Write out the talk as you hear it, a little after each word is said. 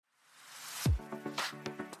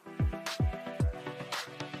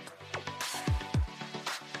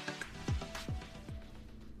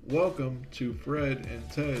Welcome to Fred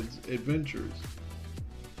and Ted's Adventures,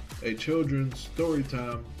 a children's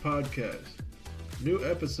storytime podcast. New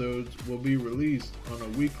episodes will be released on a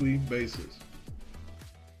weekly basis.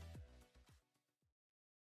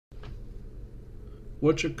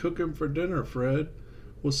 What you cooking for dinner, Fred?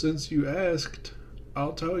 Well, since you asked,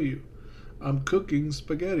 I'll tell you. I'm cooking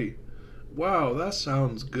spaghetti. Wow, that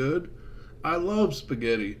sounds good. I love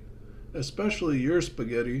spaghetti, especially your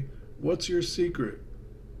spaghetti. What's your secret?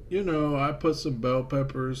 You know, I put some bell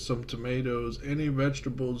peppers, some tomatoes, any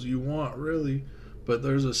vegetables you want, really. But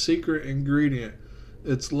there's a secret ingredient.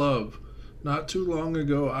 It's love. Not too long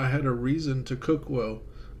ago, I had a reason to cook well.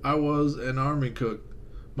 I was an army cook.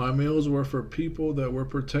 My meals were for people that were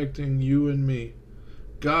protecting you and me.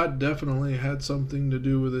 God definitely had something to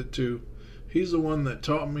do with it too. He's the one that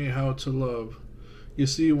taught me how to love. You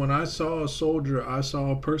see, when I saw a soldier, I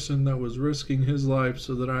saw a person that was risking his life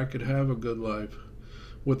so that I could have a good life.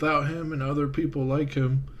 Without him and other people like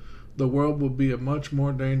him, the world would be a much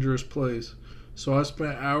more dangerous place. So I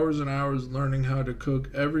spent hours and hours learning how to cook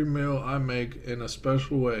every meal I make in a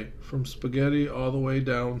special way, from spaghetti all the way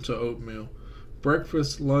down to oatmeal.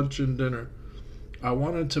 Breakfast, lunch, and dinner. I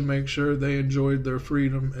wanted to make sure they enjoyed their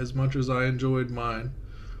freedom as much as I enjoyed mine.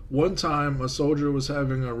 One time, a soldier was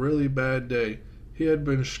having a really bad day. He had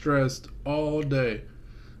been stressed all day.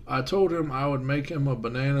 I told him I would make him a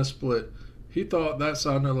banana split. He thought that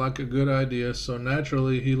sounded like a good idea, so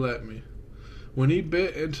naturally he let me. When he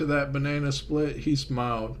bit into that banana split, he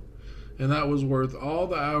smiled, and that was worth all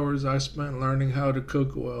the hours I spent learning how to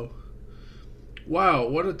cook well. Wow,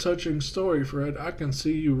 what a touching story, Fred. I can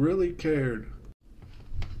see you really cared.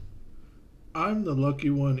 I'm the lucky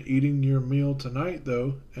one eating your meal tonight,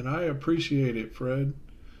 though, and I appreciate it, Fred.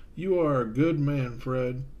 You are a good man,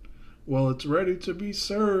 Fred. Well, it's ready to be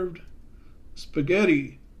served.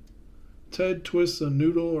 Spaghetti! Ted twists a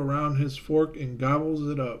noodle around his fork and gobbles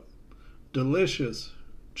it up. Delicious,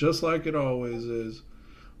 just like it always is.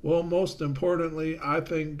 Well, most importantly, I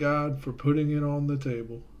thank God for putting it on the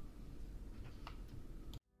table.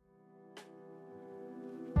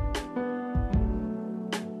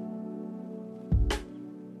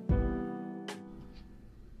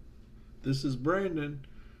 This is Brandon.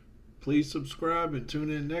 Please subscribe and tune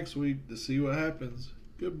in next week to see what happens.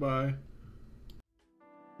 Goodbye.